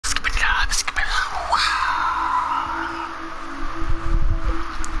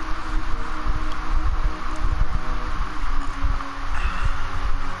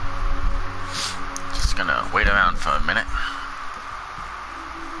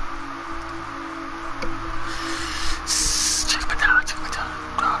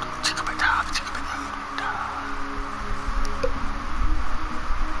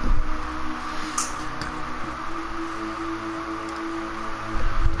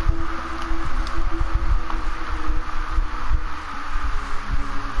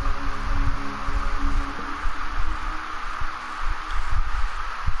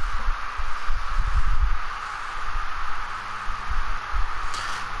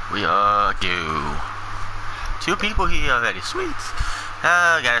We are go. 2 people here already. Sweet.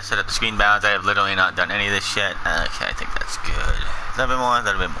 Gotta set up the screen bounds. I have literally not done any of this shit. Okay, I think that's good. A little bit more, a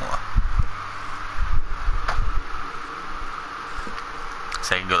little bit more.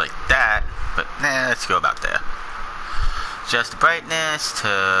 So I can go like that, but nah, let's go about there. Just the brightness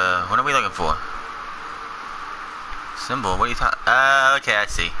to... What are we looking for? Symbol, what are you talking... okay, I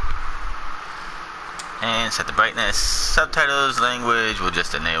see. And set the brightness. Subtitles, language, we'll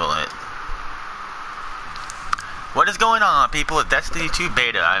just enable it. What is going on, people, with Destiny 2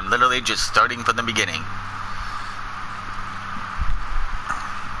 Beta? I'm literally just starting from the beginning.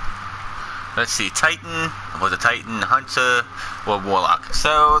 Let's see, Titan, was a Titan, Hunter, or Warlock.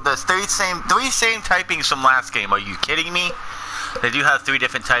 So, there's three same typings from last game. Are you kidding me? They do have 3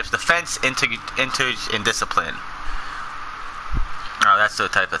 different types. Defense, Intage, and Discipline. Oh, that's the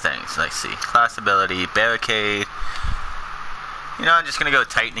type of things. Let's see. Class ability, Barricade. You know, I'm just going to go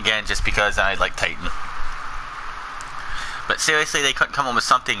Titan again just because I like Titan. But seriously, they couldn't come up with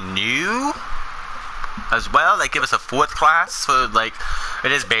something new as well? Like, give us a 4th class for, like...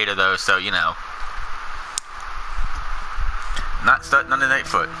 It is beta, though, so, you know. Not starting on the right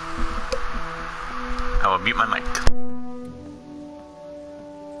foot. I will mute my mic.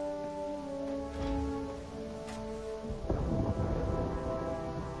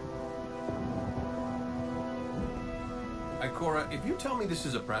 Cora, if you tell me this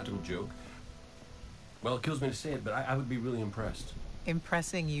is a practical joke, well, it kills me to say it, but I would be really impressed.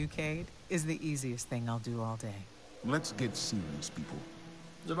 Impressing you, Cade, is the easiest thing I'll do all day. Let's get serious, people.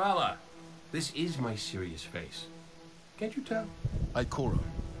 Zavala, this is my serious face. Can't you tell? Ikora,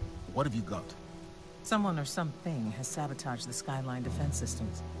 what have you got? Someone or something has sabotaged the Skyline defense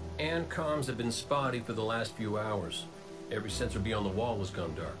systems. And comms have been spotty for the last few hours. Every sensor beyond the wall has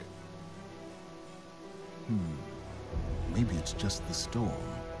gone dark. Maybe it's just the storm.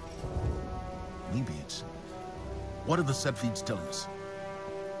 Maybe it's... What are the set feeds telling us?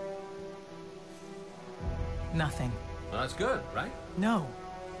 Nothing. Well, that's good, right? No.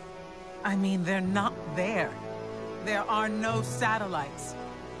 I mean, they're not there. There are no satellites.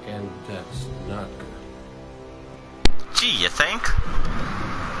 And that's not good. Gee, you think?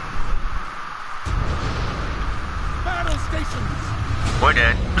 Battle stations! We're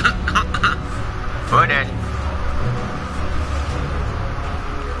dead. We're dead.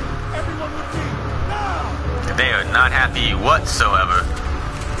 Everyone with me, now! They are not happy whatsoever.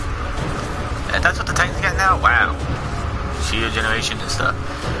 And that's what the Titans get now? Wow. Shield generation and stuff.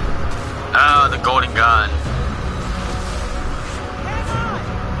 Oh, the golden gun.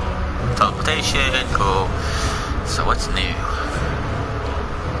 Teleportation, cool. So what's new?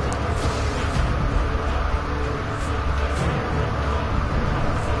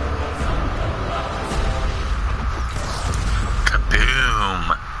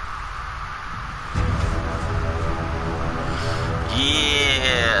 Kaboom.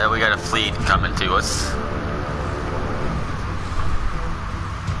 Yeah, we got a fleet coming to us.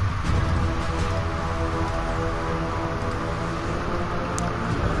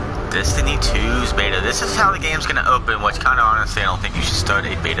 Destiny 2's beta. This is how the game's gonna open, which kind of honestly I don't think you should start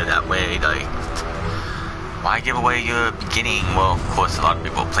a beta that way. Like, why give away your beginning? Well, of course a lot of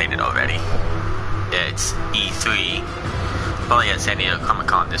people played it already. Yeah, it's E3. Probably at San Diego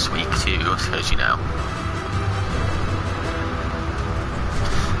Comic-Con this week too, as you know.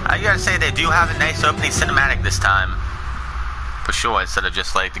 I gotta say, they do have a nice opening cinematic this time. For sure, instead of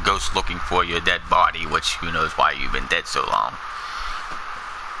just like the ghost looking for your dead body, which who knows why you've been dead so long.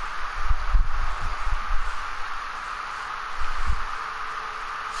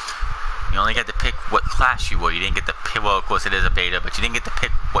 You only get to pick what class you were. You didn't get to pick, well, of course it is a beta, but you didn't get to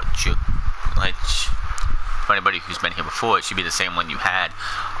pick what you, like, for anybody who's been here before, it should be the same one you had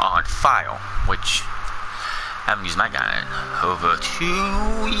on file, which I haven't used my guy in over 2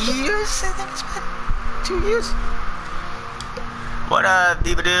 years, I think it's been 2 years. What up,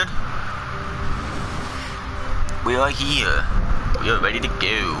 Diva Dude? We are here. We are ready to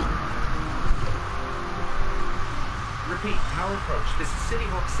go. Repeat, tower approach. This is City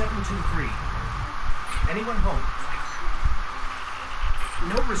Hawk 723. Anyone home?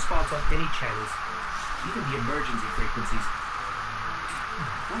 No response on any channels, even the emergency frequencies.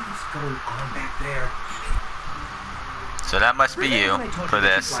 What is going on back there? So that must be you for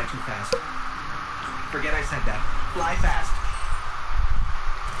this. Fly too fast. Forget I said that. Fly fast.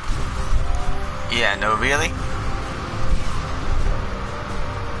 Yeah, no, really?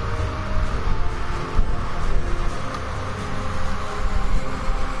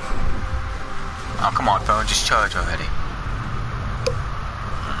 Oh, come on, phone, just charge already.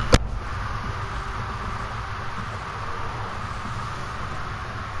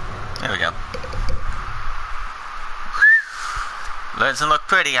 There we go. Doesn't look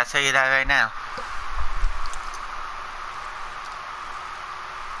pretty, I'll tell you that right now.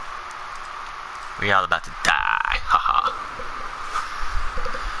 We all about to die. Haha.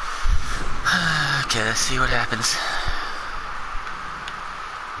 Okay, let's see what happens.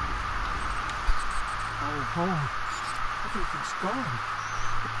 Oh, everything's gone.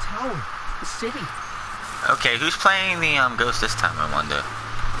 The tower, the city. Okay, who's playing the ghost this time, I wonder?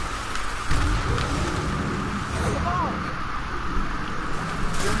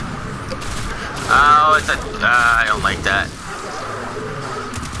 Oh, it's a... I don't like that.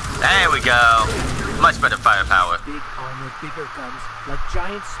 There we go. Much better firepower. Big armor, bigger guns, like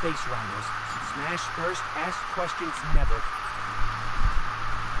giant space rhinos. Smash first, ask questions never.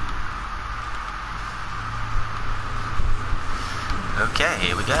 Okay,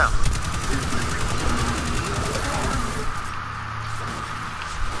 here we go.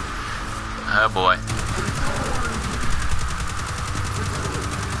 Oh boy.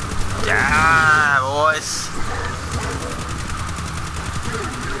 Yeah, boys.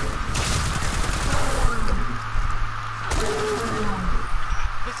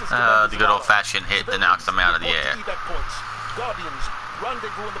 The good old-fashioned hit that knocks them out of the air. Guardians,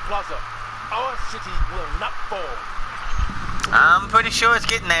 rendezvous in the plaza. Our city will not fall. I'm pretty sure it's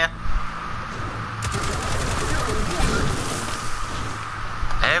getting there.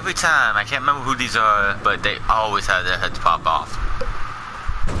 Every time, I can't remember who these are, but they always have their heads pop off.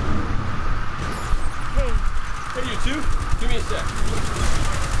 Hey, you two. Give me a sec.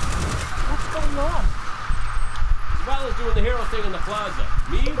 What's going on? Zavala's doing the hero thing in the plaza.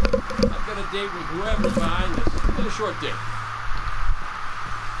 Me? I've got a date with whoever's behind this. It's a short date.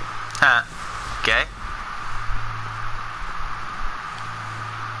 Huh. Okay.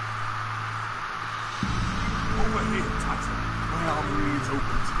 Over here, Titan. My armory is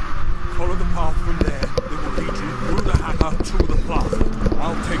open. Follow the path from there. They will lead you through the hangar to the plaza.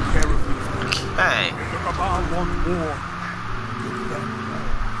 I'll take care of you. Hey. The Cabal want war. Give them war.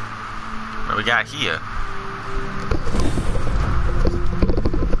 What we got here?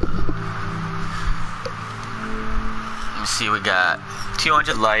 Let's see, we got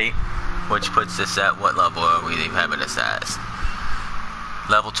 200 light, which puts us at what level are we having us as?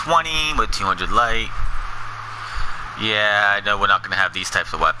 Level 20 with 200 light. Yeah, I know we're not going to have these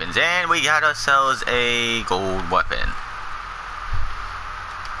types of weapons. And we got ourselves a gold weapon.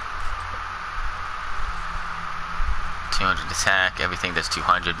 Attack, everything does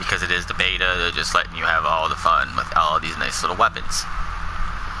 200 because it is the beta. They're just letting you have all the fun with all these nice little weapons.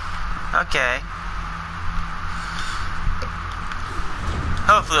 Okay.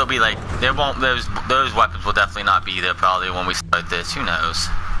 Hopefully it'll be like, there won't, those weapons will definitely not be there probably when we start this. Who knows?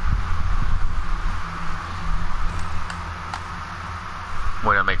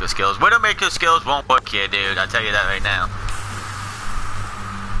 Widowmaker skills. Widowmaker skills won't work here, dude. I'll tell you that right now.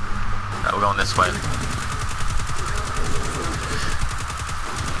 Oh, we're going this way.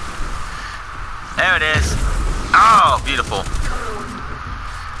 There it is. Oh, beautiful.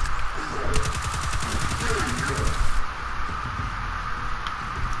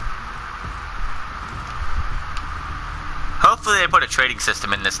 Hopefully they put a trading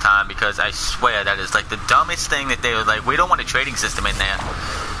system in this time, because I swear that is like the dumbest thing that they were like, we don't want a trading system in there.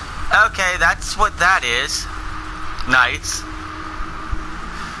 Okay, that's what that is. Nice.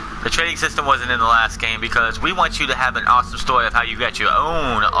 The trading system wasn't in the last game because we want you to have an awesome story of how you get your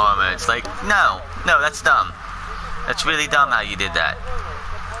own armor. It's like, no, that's dumb. That's really dumb how you did that.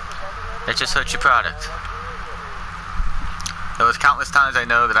 That just hurts your product. There was countless times I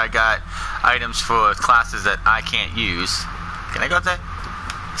know that I got items for classes that I can't use. Can I go up there?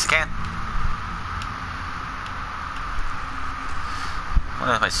 Yes, I can.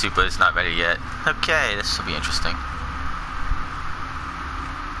 Well, my super is not ready yet. Okay, this will be interesting.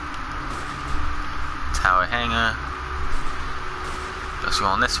 Tower hangar. Just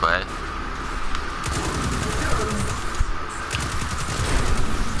going this way.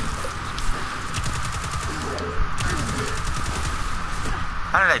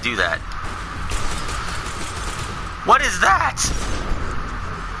 How did I do that? What is that?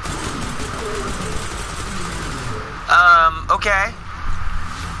 Okay.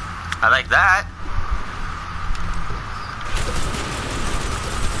 I like that.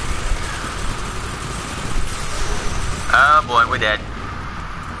 Oh boy, we're dead.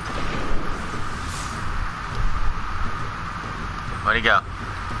 Where'd he go?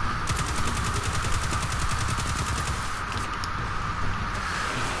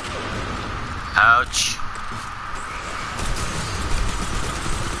 Ouch.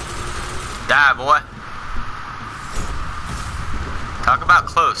 Die, boy. Talk about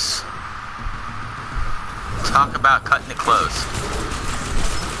close. Talk about cutting it close.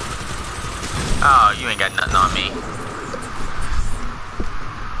 Oh, you ain't got nothing on me.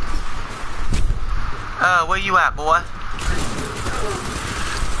 Where you at, boy?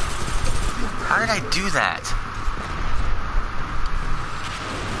 How did I do that?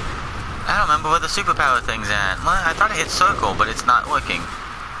 I don't remember where the superpower thing's at. Well, I thought I hit circle, but it's not working.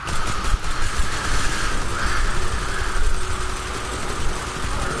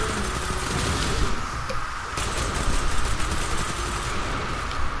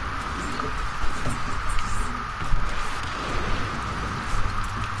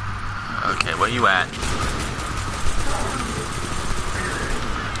 Okay, where you at?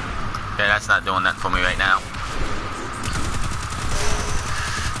 Okay, that's not doing that for me right now.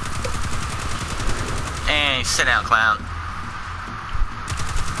 And sit down, clown.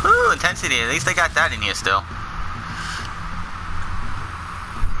 Ooh, intensity. At least they got that in here still.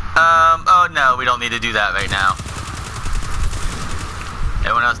 Oh no, we don't need to do that right now.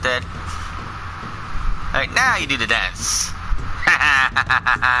 Everyone else dead? Alright, now you do the dance.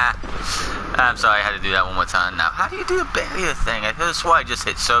 I'm sorry, I had to do that one more time. Now, how do you do the barrier thing? I could have swore I just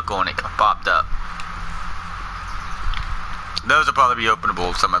hit circle and it popped up. Those will probably be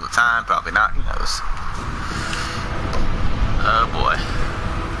openable some other time, probably not, who knows. Oh boy.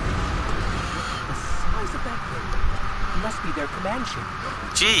 The size of that thing must be their command ship.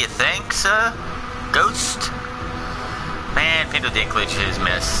 Gee, you think, sir? Ghost? Man, Pinto Dinklage is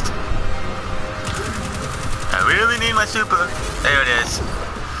missed. I really need my super. There it is.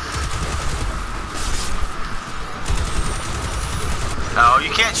 Oh,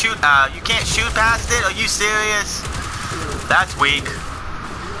 you can't shoot past it? Are you serious? That's weak.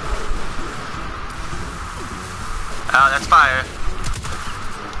 Oh, that's fire.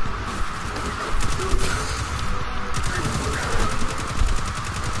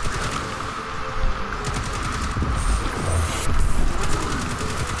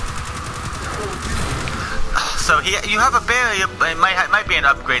 So you have a barrier. It might be an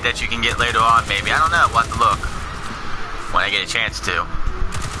upgrade that you can get later on, maybe. I don't know. We'll have to look when I get a chance to.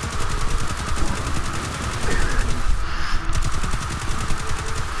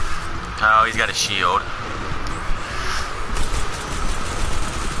 Oh, he's got a shield.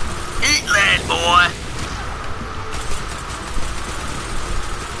 Eat lead, boy.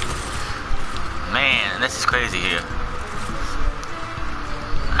 Man, this is crazy here.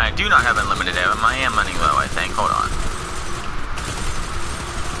 I do not have unlimited air. I am running low, I think. Hold on.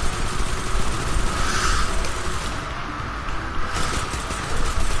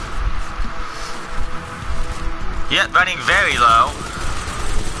 Yep, running very low.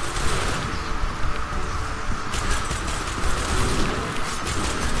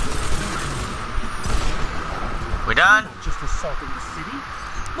 We done? Just assaulting the city.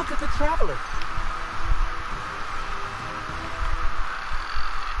 Look at the traveler.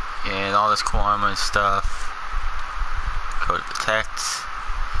 And all this cool armor and stuff. Code to protect.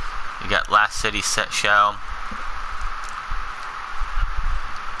 You got last city set shell.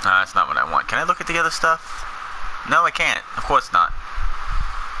 No, that's not what I want. Can I look at the other stuff? No, I can't. Of course not.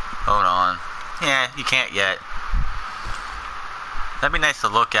 Hold on. Yeah, you can't yet. That'd be nice to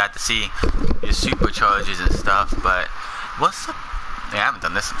look at to see your supercharges and stuff, but what's the... Yeah, I haven't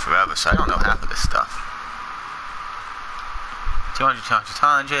done this in forever, so I don't know half of this stuff. 200,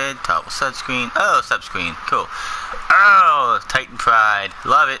 200, toggle subscreen. Oh, subscreen. Cool. Oh, Titan Pride.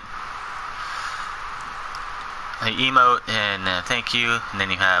 Love it. An emote, and thank you. And then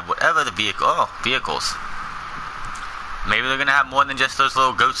you have whatever the vehicle. Oh, vehicles. Maybe they're going to have more than just those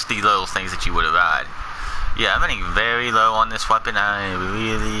little ghosty little things that you would have ride. Yeah, I'm running very low on this weapon. I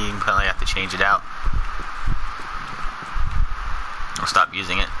really probably have to change it out. Or stop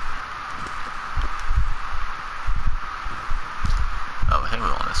using it. Oh, I think we're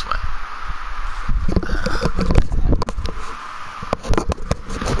going this way.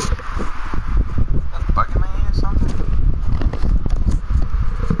 Bugging my ear or something?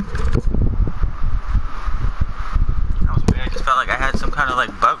 That was weird. I just felt like I had some kind of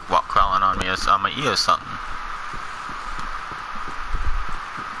like bug crawling on me or on my ear or something.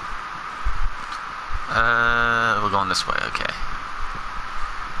 We're going this way, okay.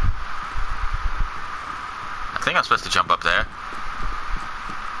 I think I'm supposed to jump up there.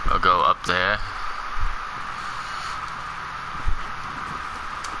 Or go up there.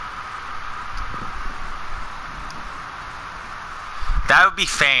 That would be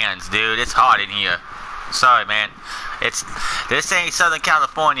fans, dude. It's hot in here. Sorry, man. This ain't Southern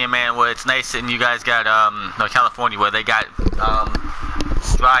California, man, where it's nice and you guys got no, California where they got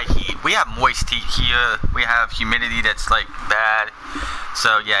dry heat. We have moist heat here. We have humidity that's like bad.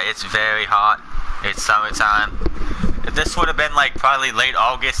 So yeah, it's very hot. It's summertime. If this would have been like probably late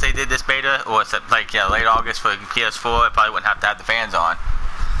August they did this beta, or like late August for PS4, I probably wouldn't have to have the fans on.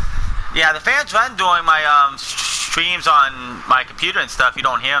 Yeah, the fans run during my streams on my computer and stuff. You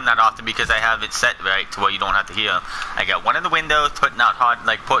don't hear them that often because I have it set right to where you don't have to hear them. I got one in the window putting out hot,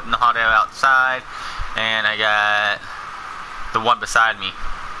 like putting the hot air outside, and I got the one beside me.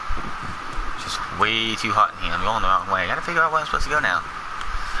 Just way too hot in here. I'm going the wrong way. I gotta figure out where I'm supposed to go now.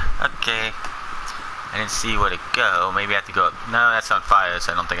 Okay. I didn't see where to go. Maybe I have to go up. No, that's on fire,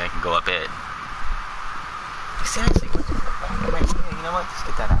 so I don't think I can go up it. Seriously, what the fuck am I here? You know what? Let's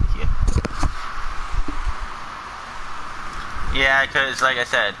get that out of here. Yeah, because like I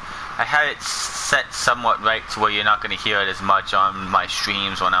said, I had it set somewhat right to where you're not going to hear it as much on my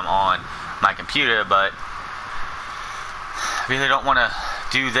streams when I'm on my computer, but I really don't want to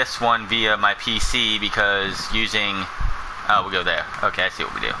do this one via my PC because using... Oh, we'll go there. Okay, I see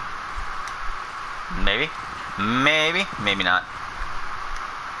what we do. Maybe? Maybe? Maybe not.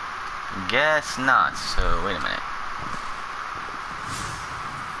 Guess not. So, wait a minute.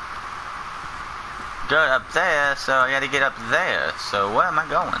 Go up there, so I gotta get up there. So, where am I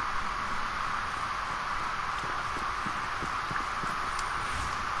going?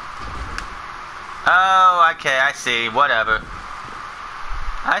 Oh, okay, I see. Whatever.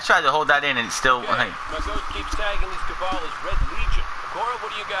 I tried to hold that in and it still... Okay. My ghost keeps tagging this cabal as Red Legion. Cora,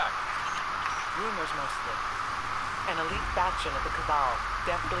 what do you got? Rumors mostly. An elite faction of the Cabal,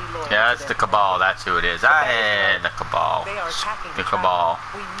 deftly loyal. Yeah, that's the Cabal. That's who it is. The Cabal. They are attacking the Cabal.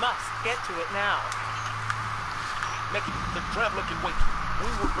 We must get to it now. Mickey, the Traveler can wait.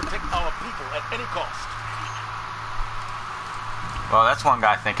 We will protect our people at any cost. Well, that's one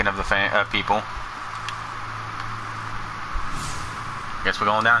guy thinking of the people. Guess we're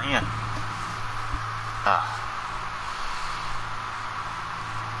going down here.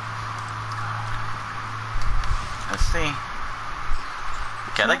 Let's see.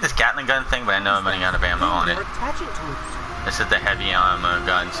 Okay, I like this Gatling gun thing, but I know I'm running out of ammo on it. This is the heavy armor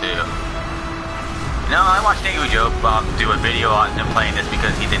gun too. You know, I watched Negu Joe do a video on him playing this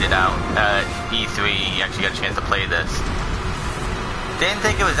because he did it out at E3. He actually got a chance to play this. Didn't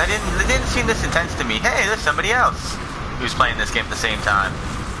think it was. It didn't seem this intense to me. Hey, there's somebody else who's playing this game at the same time.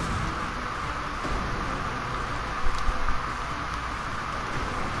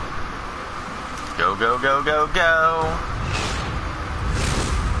 Go, go, go, go, go.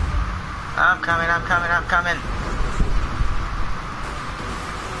 I'm coming, I'm coming, I'm coming.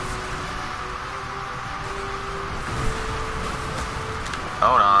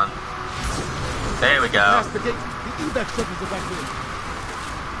 Hold on. There we go. Past the gate. The evac truck is evacuated.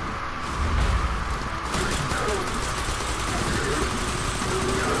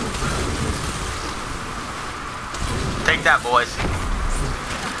 Take that, boys.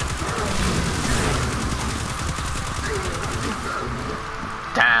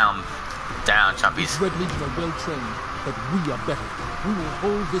 Down. Down, chumpies. Red Legion are well trained, but we are better. We will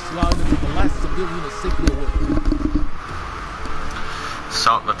hold this line until the last civilian is safely away.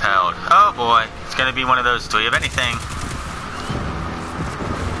 Assault repelled. Oh boy. It's gonna be one of those three of anything.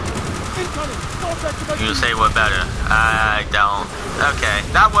 You say we're better. I don't. Okay,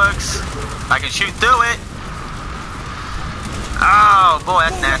 that works. I can shoot through it. Oh boy,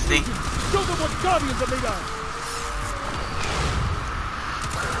 that's nasty. Show them what Guardians are made of.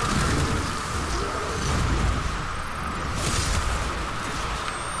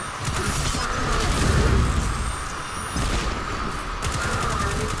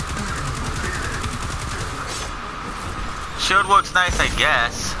 Shield works nice, I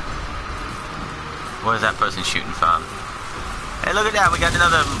guess. Where's that person shooting from? Hey, look at that. We got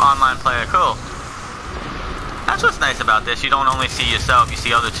another online player. Cool. That's what's nice about this. You don't only see yourself, you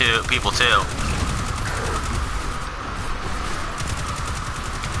see other people too.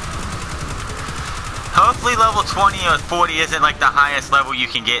 Hopefully level 20 or 40 isn't like the highest level you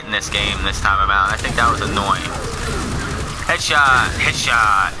can get in this game this time around. I think that was annoying. Headshot.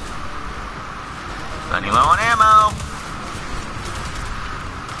 Headshot. Running low on ammo.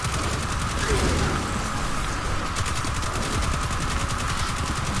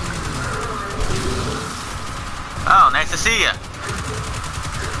 Oh, nice to see you.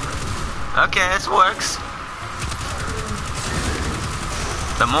 Okay, this works.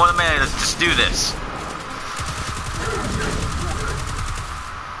 The more the merrier. Let's just do this.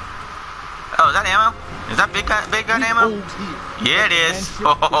 Oh, is that ammo? Is that big gun ammo? Yeah, it is.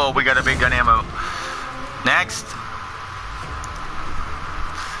 Oh, we got a big gun ammo. Next.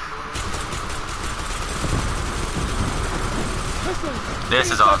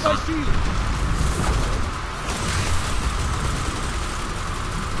 This is awesome.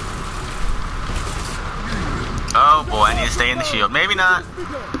 boy, I need to stay in the shield. Maybe not.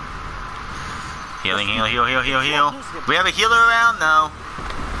 Healing, heal, heal, heal, heal, heal. We have a healer around? No.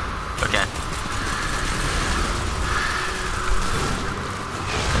 Okay.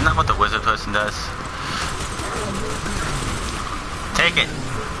 Isn't that what the wizard person does? Take it.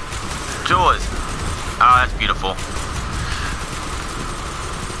 Jaws. Oh, that's beautiful.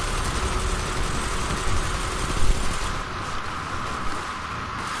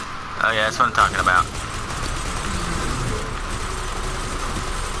 Oh yeah, that's what I'm talking about.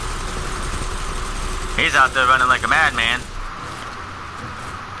 He's out there running like a madman.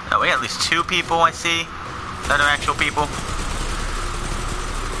 Oh, we got at least 2 people I see that are actual people.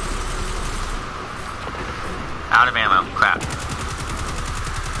 Out of ammo. Crap.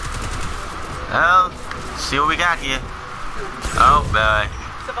 Oh, see what we got here. Oh,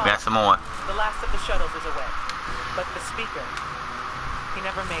 we got some more. The last of the shuttles is away. But the speaker, he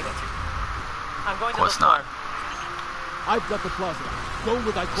never made it. I'm going to look for him. I've got the plaza. Go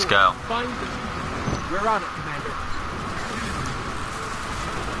with Ikora. Let's go. Find the... We're on it, Commander.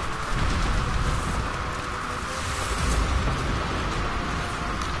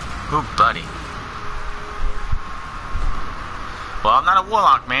 Ooh, buddy. Well, I'm not a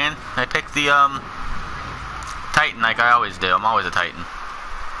warlock, man. I picked the, Titan like I always do. I'm always a Titan.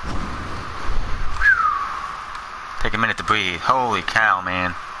 Whew. Take a minute to breathe. Holy cow,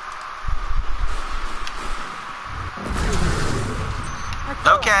 man.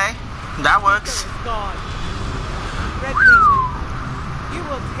 Okay, that works. Red Legion, you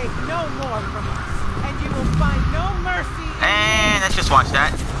will take no more from us, and you will find no mercy. And let's just watch that.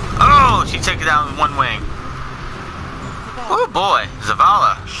 Oh, she took it down with one wing. Oh boy,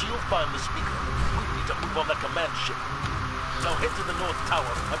 Zavala. She'll find the speaker. We need to move on that command ship. Now head to the North Tower.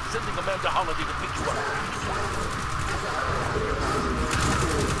 I'm sending Commander Holiday to pick you up.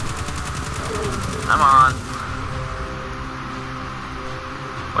 Come on.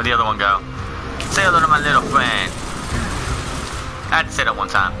 Where'd the other one go? Say hello to my little friend. I had to say that one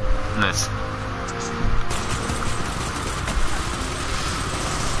time. This.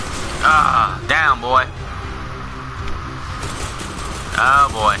 Ah, down, boy. Oh,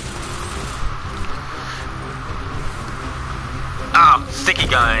 boy. Oh, sticky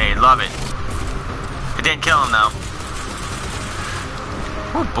gun. Love it. It didn't kill him, though.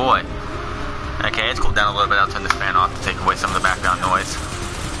 Oh, boy. Okay, it's cooled down a little bit. I'll turn this fan off to take away some of the background noise.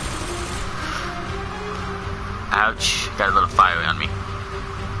 Ouch. Got a little fire on me.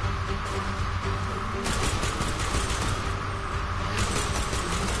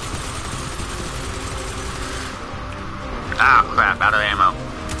 Ah, crap. Out of ammo.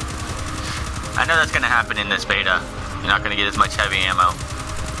 I know that's going to happen in this beta. You're not going to get as much heavy ammo.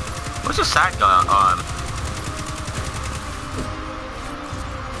 What's your side gun on?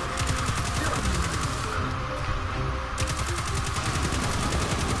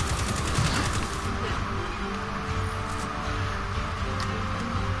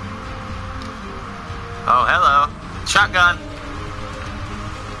 Oh, hello. Shotgun.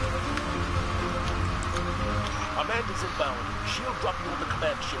 Amanda's inbound. She'll drop you on the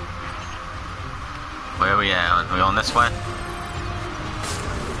command ship. Where are we at? Are we going this way?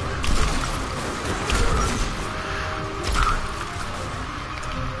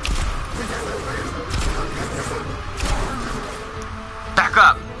 Back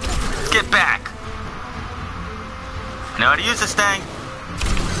up. Let's get back. Know how to use this thing?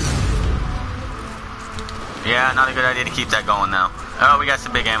 Yeah, not a good idea to keep that going now. Oh, we got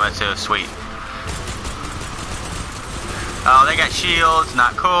some big ammo too. Sweet. Oh, they got shields.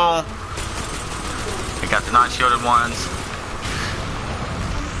 Not cool. We got the non-shielded ones.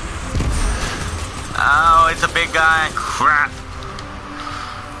 Oh, it's a big guy. Crap.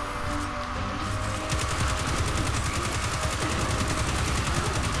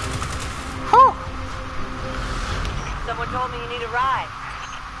 Whew. Someone told me you need a ride.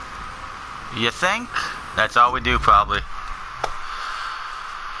 You think? That's all we do, probably.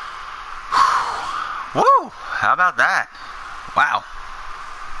 Woo! How about that? Wow.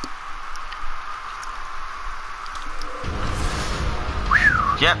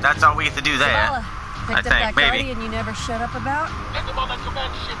 Yep, that's all we get to do there. I think, that maybe. guardian you never shut up about? Get them on that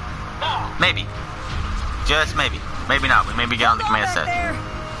command ship. Now! Maybe. Just maybe. Maybe not. We maybe get on the command set.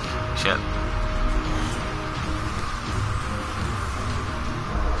 Shit.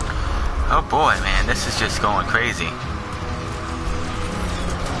 Oh boy, man, this is just going crazy.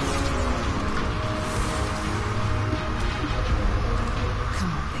 Come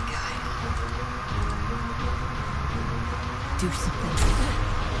on, big guy. Do something.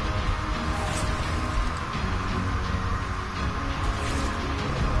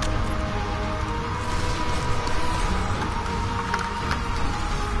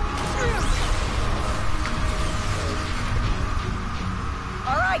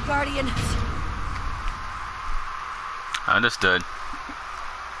 taken. Understood.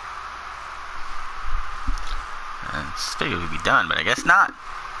 I figured we'd be done, but I guess not.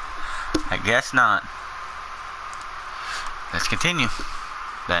 I guess not. Let's continue.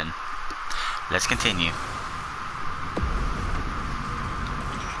 Then. Let's continue.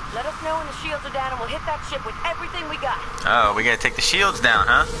 Let us know when the shields are down and we'll hit that ship with everything we got. Oh, we gotta take the shields down,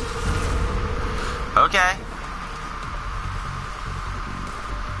 huh? Okay.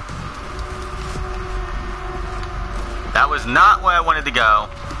 That was not where I wanted to go.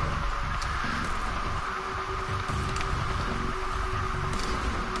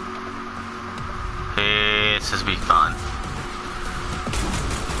 This is be fun.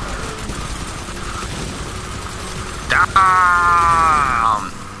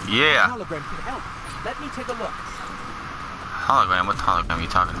 Damn! Yeah. Hologram could help. Let me take a look. Hologram? What hologram are you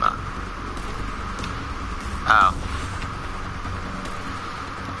talking about? Oh.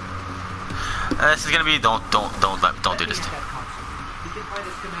 This is gonna be don't do this. We can find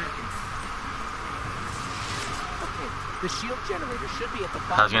a schematic. Okay, the shield generator should be at the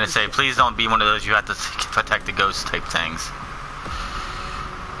bottom. I was gonna say, please don't be one of those you have to protect the ghost type things.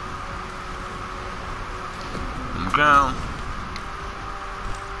 Go.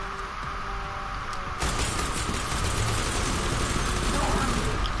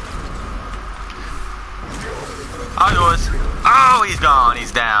 All yours. Oh, he's gone.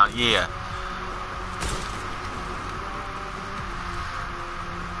 He's down. Yeah.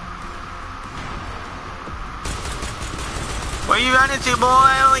 Where you running to, boy?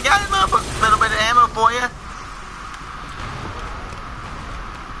 I only got a little bit of ammo for you.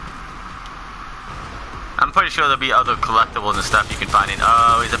 I'm pretty sure there'll be other collectibles and stuff you can find in.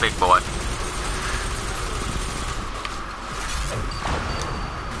 Oh, he's a big boy.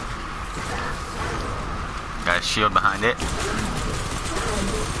 Got a shield behind it.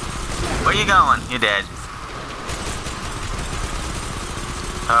 Where you going? You're dead.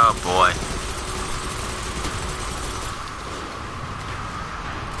 Oh boy.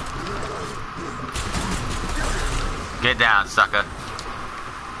 Get down, sucker.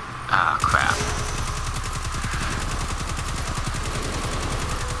 Ah, crap.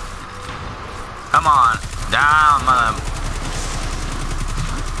 Come on. Down, mother.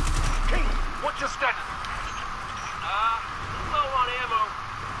 King, what's your status? Low on ammo.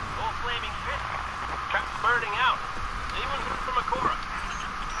 All flaming fish. Cap's burning out. Even from a Cora.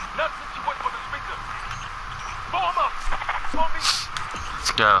 Not since you went for the speaker. Form up!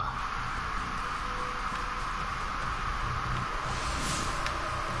 Let's go.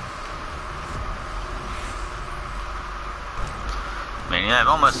 Man, yeah, I've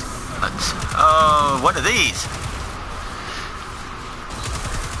almost... Oh, what are these?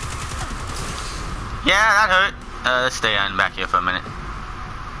 Yeah, that hurt. Let's stay on back here for a minute.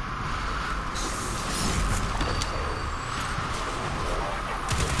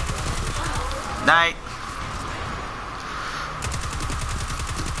 Night.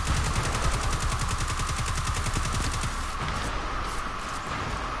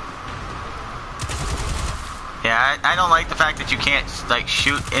 Yeah, I don't like the fact that you can't, like,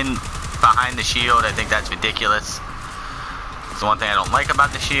 shoot in behind the shield. I think that's ridiculous. It's the one thing I don't like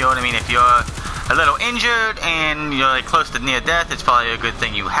about the shield. I mean, if you're a little injured and you're, like, close to near death, it's probably a good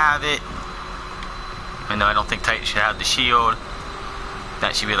thing you have it. Even though I don't think Titan should have the shield.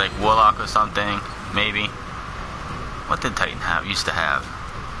 That should be, like, Warlock or something, maybe. What did Titan have? Used to have.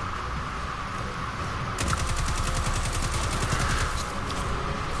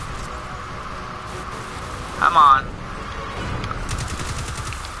 Come on.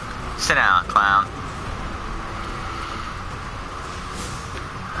 Sit down, clown.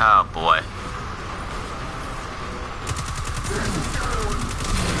 Oh boy.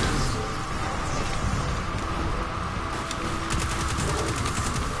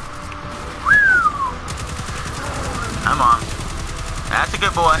 Come on. That's a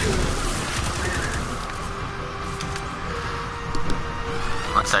good boy.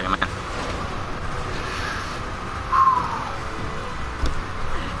 One second, man.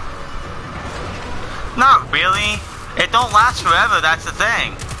 Not really. It don't last forever, that's the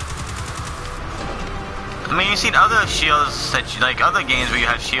thing. I mean, you've seen other shields, that you, like other games where you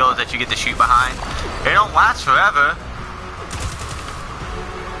have shields that you get to shoot behind. They don't last forever.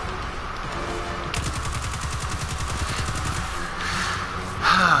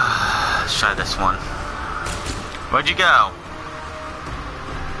 Let's try this one. Where'd you go?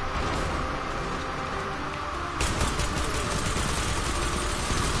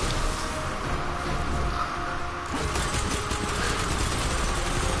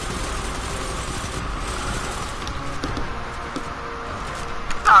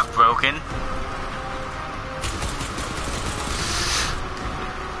 Not broke.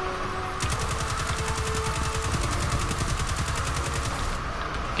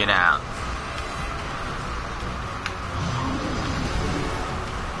 Get out.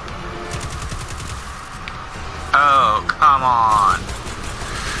 Oh, come on.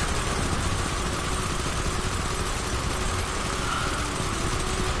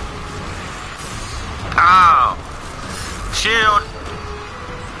 Oh. Shield.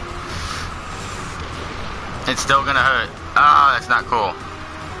 It's still gonna hurt. Oh, that's not cool.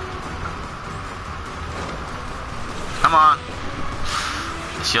 Come on.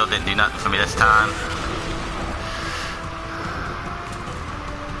 The shield didn't do nothing for me this time.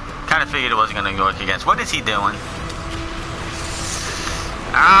 Kind of figured it wasn't going to work against. What is he doing?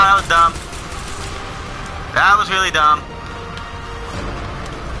 Ah, that was dumb. That was really dumb.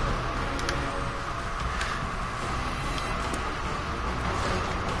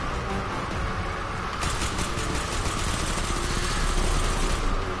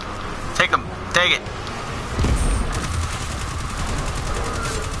 Take him. Take it.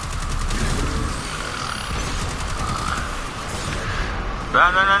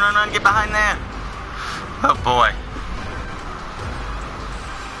 Run, run, run, run, run, get behind there. Oh boy.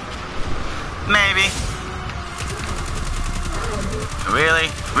 Maybe. Really?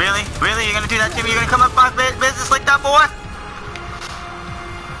 Really? Really? You're gonna do that to me? You're gonna come up my business like that, boy?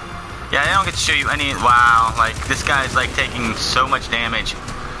 Yeah, I don't get to show you any. Wow, like, this guy's like taking so much damage.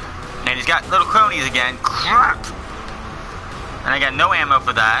 And he's got little cronies again. Crap! And I got no ammo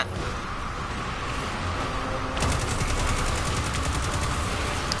for that.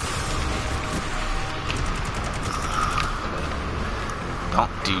 Don't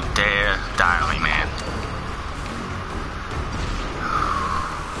you dare die on me, man.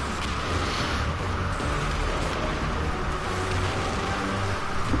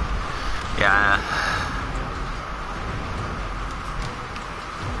 Yeah.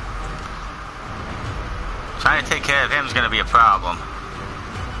 Trying to take care of him is going to be a problem.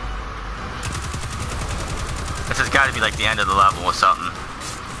 This has got to be like the end of the level or something.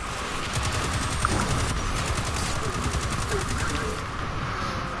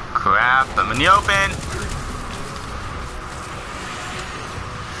 Crap, I'm in the open.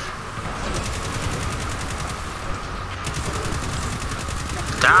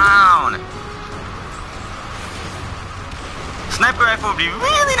 Down. Sniper rifle would be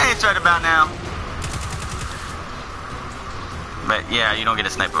really nice right about now. But yeah, you don't get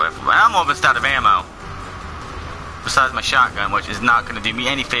a sniper rifle. But I'm almost out of ammo. Besides my shotgun, which is not going to do me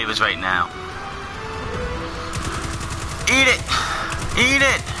any favors right now. Eat it! Eat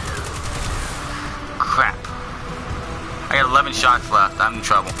it! Crap. I got 11 shots left. I'm in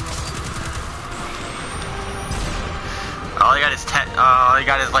trouble. All I got is 10. All I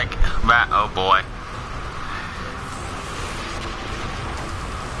got is like rat. Oh boy.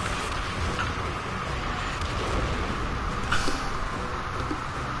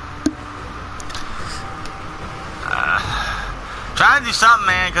 Trying to do something,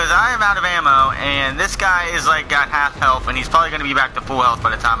 man, because I am out of ammo, and this guy is like got half health, and he's probably going to be back to full health by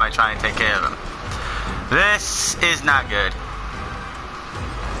the time I try and take care of him. This is not good.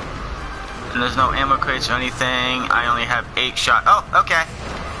 And there's no ammo crates or anything. I only have 8 shots. Oh, okay.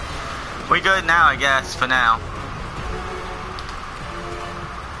 We good now, I guess, for now.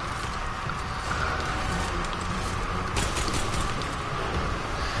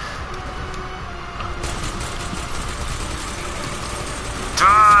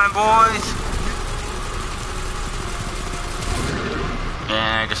 Time, boys!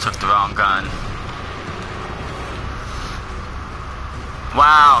 Yeah, I just took the wrong gun.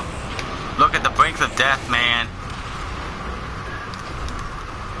 Wow! Look at the brink of death, man.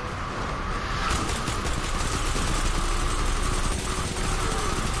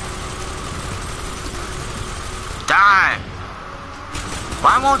 Die!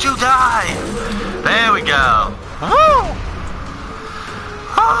 Why won't you die? There we go. Woo!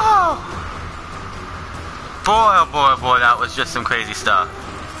 Oh! Boy, oh boy, oh boy, that was just some crazy stuff.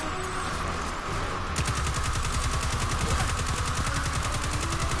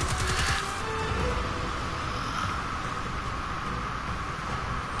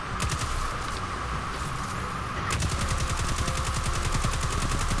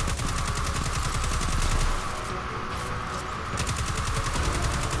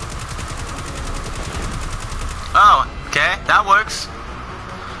 Oh, okay, that works.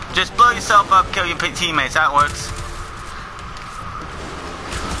 Just blow yourself up, kill your teammates, that works.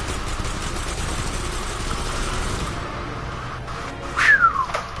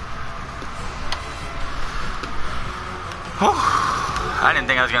 Whew. I didn't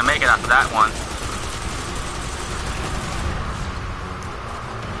think I was gonna make it after that one.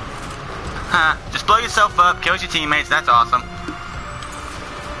 Huh, just blow yourself up, kill your teammates, that's awesome.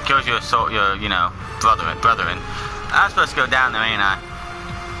 kills your soul, your, you know, brethren. I'm supposed to go down there, ain't I?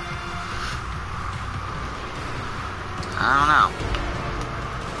 I don't know.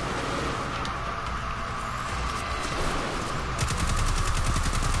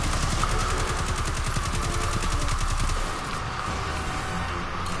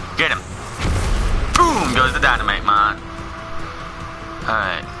 Get him. Boom goes the dynamite, man.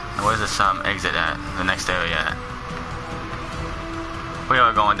 Alright. Where's this exit at? The next area at? We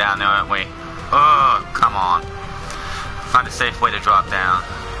are going down there, aren't we? Oh, come on. Find a safe way to drop down.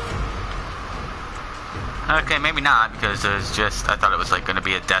 Okay, maybe not, because there's just... I thought it was like going to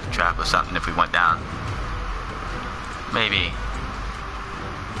be a death trap or something if we went down. Maybe.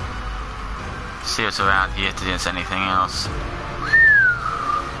 See what's around here if there's anything else.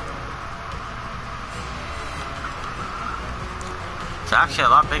 It's actually a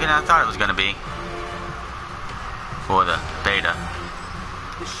lot bigger than I thought it was going to be. For the beta.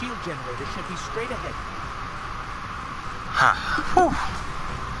 The shield generator should be straight ahead. Whew.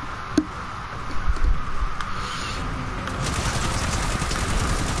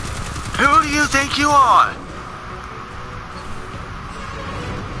 Who do you think you are?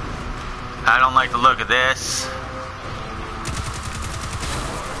 I don't like the look of this.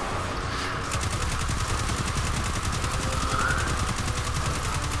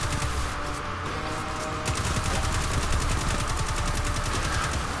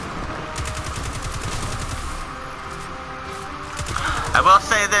 I will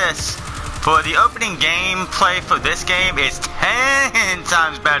say this, for the opening gameplay for this game is 10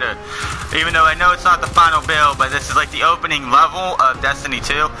 times better. Even though I know it's not the final build, but this is like the opening level of Destiny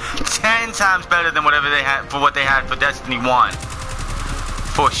 2. 10 times better than whatever they had for what they had for Destiny 1.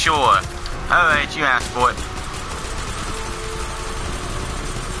 For sure. Alright, you asked for it.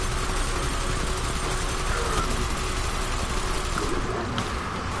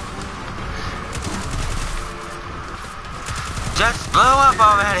 Just blow up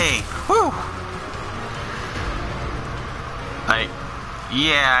already! Woo! Like,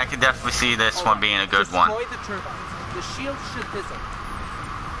 yeah, I can definitely see this one being a good one. Destroy the turbines. The shield should fizzle.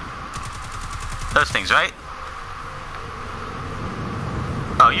 Those things, right?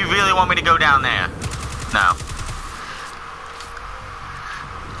 Oh, you really want me to go down there? No.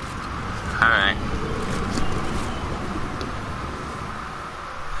 Alright.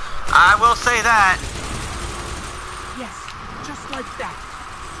 I will say that. Yes, just like that.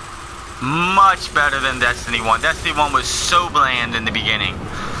 Much better than Destiny 1. Destiny 1 was so bland in the beginning.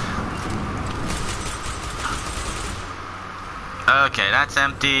 Okay, that's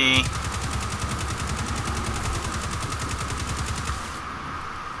empty.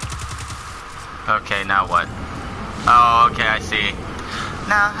 Okay, now what? Oh, okay, I see.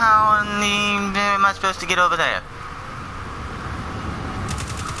 Now how am I supposed to get over there?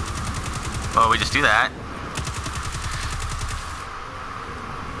 Well, we just do that.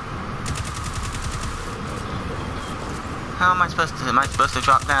 How am I supposed to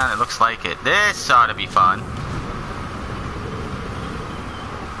drop down? It looks like it. This ought to be fun.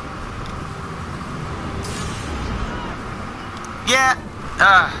 Yeah.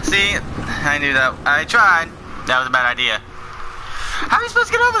 See? I knew that. I tried. That was a bad idea. How are you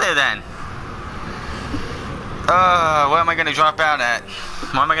supposed to get over there then? Where am I going to drop out at?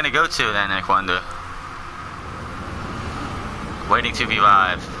 Where am I going to go to then, I wonder? Waiting to be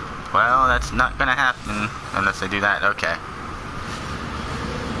live. Well, that's not going to happen unless I do that. Okay.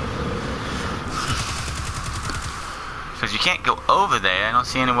 Because you can't go over there. I don't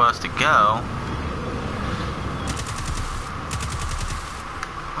see anywhere else to go.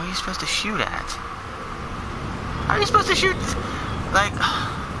 What are you supposed to shoot at? How are you supposed to shoot? Like...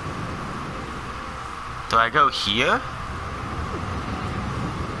 Do I go here?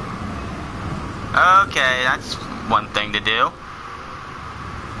 Okay, that's one thing to do.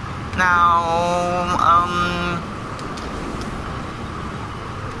 Now,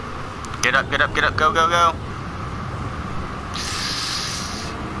 Get up, get up, get up, go, go, go.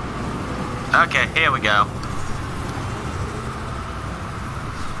 Okay, here we go.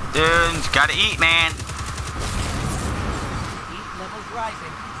 Dude, gotta eat, man. Heat levels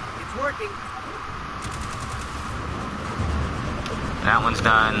rising. It's working. That one's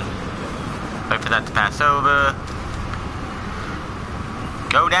done. Wait for that to pass over.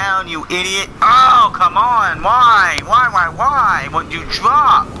 Go down, you idiot. Oh, come on. Why? Why? What'd you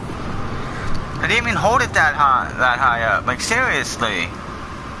drop? I didn't even hold it that high up. Like, seriously.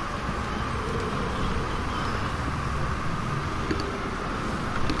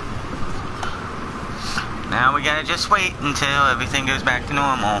 Now we gotta just wait until everything goes back to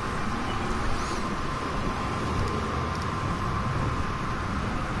normal.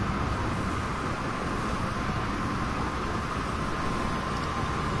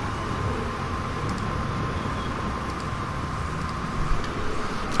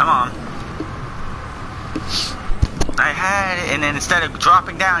 Come on. I had it, and then instead of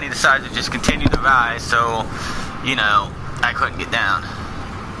dropping down, he decided to just continue to rise, so, you know, I couldn't get down.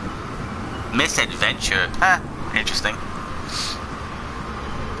 Misadventure. Interesting.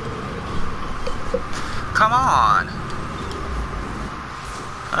 Come on.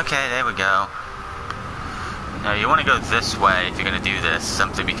 Okay, there we go. Now, you want to go this way if you're going to do this,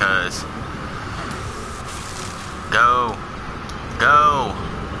 simply because... Go. Go.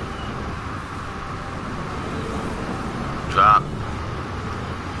 Drop.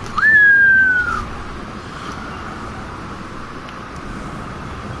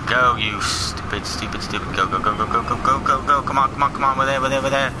 Go, you stupid, stupid, stupid. Go, go, go, go, go, go, go, go, go. Come on, come on, come on. We're there, we're there, we're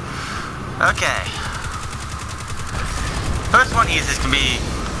there. Okay. First one easiest can be...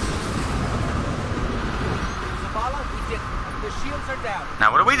 Zavala, we did it. The shields are down.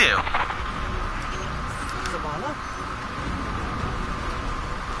 Now what do we do? Zavala?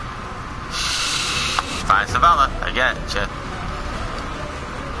 Find Zavala. I get you.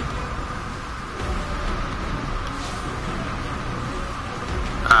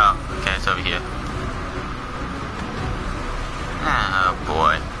 Oh, okay, it's over here. Oh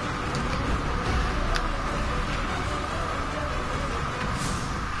boy.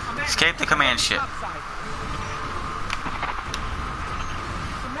 Escape the command ship.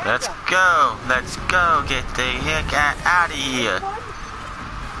 Let's go. Let's go. Get the heck out of here.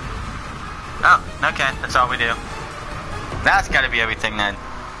 Oh, okay. That's all we do. That's gotta be everything then.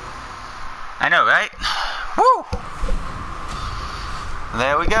 I know, right? Woo!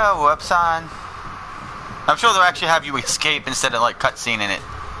 There we go. We're upside. I'm sure they'll actually have you escape instead of like cutscene in it.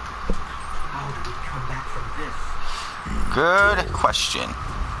 How do we come back from this? Good question.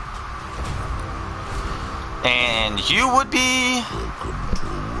 And you would be... Welcome to a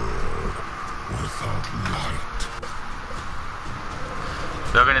world without light.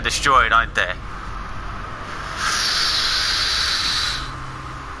 They're gonna destroy it, aren't they?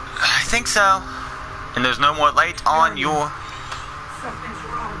 I think so. And there's no more light on your... Something's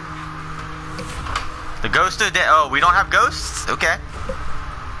wrong. The ghosts are dead. Oh, we don't have ghosts? Okay.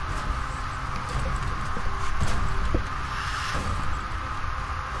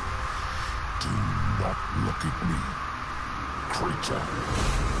 Do not look at me, creature.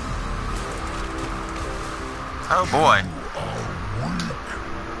 Oh boy. You are weak,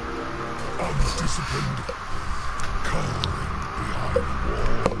 undisciplined, cowering behind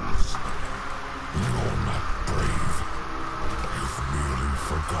walls. You're not brave. You've merely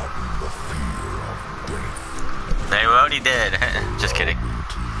forgotten the fear of death. They were already dead. Just kidding. To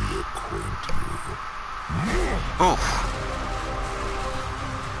reacquaint you. Oof.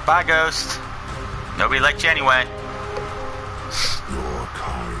 Bye, ghost. Nobody liked you anyway. Your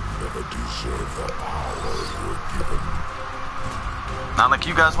kind never deserve the power you're given. Not like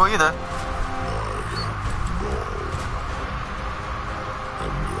you guys were either. I am Lord,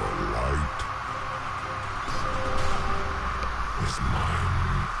 and your light is mine.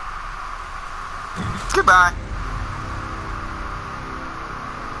 Goodbye.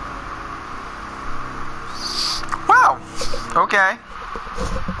 Wow. Okay.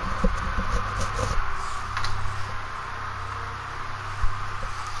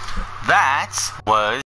 That was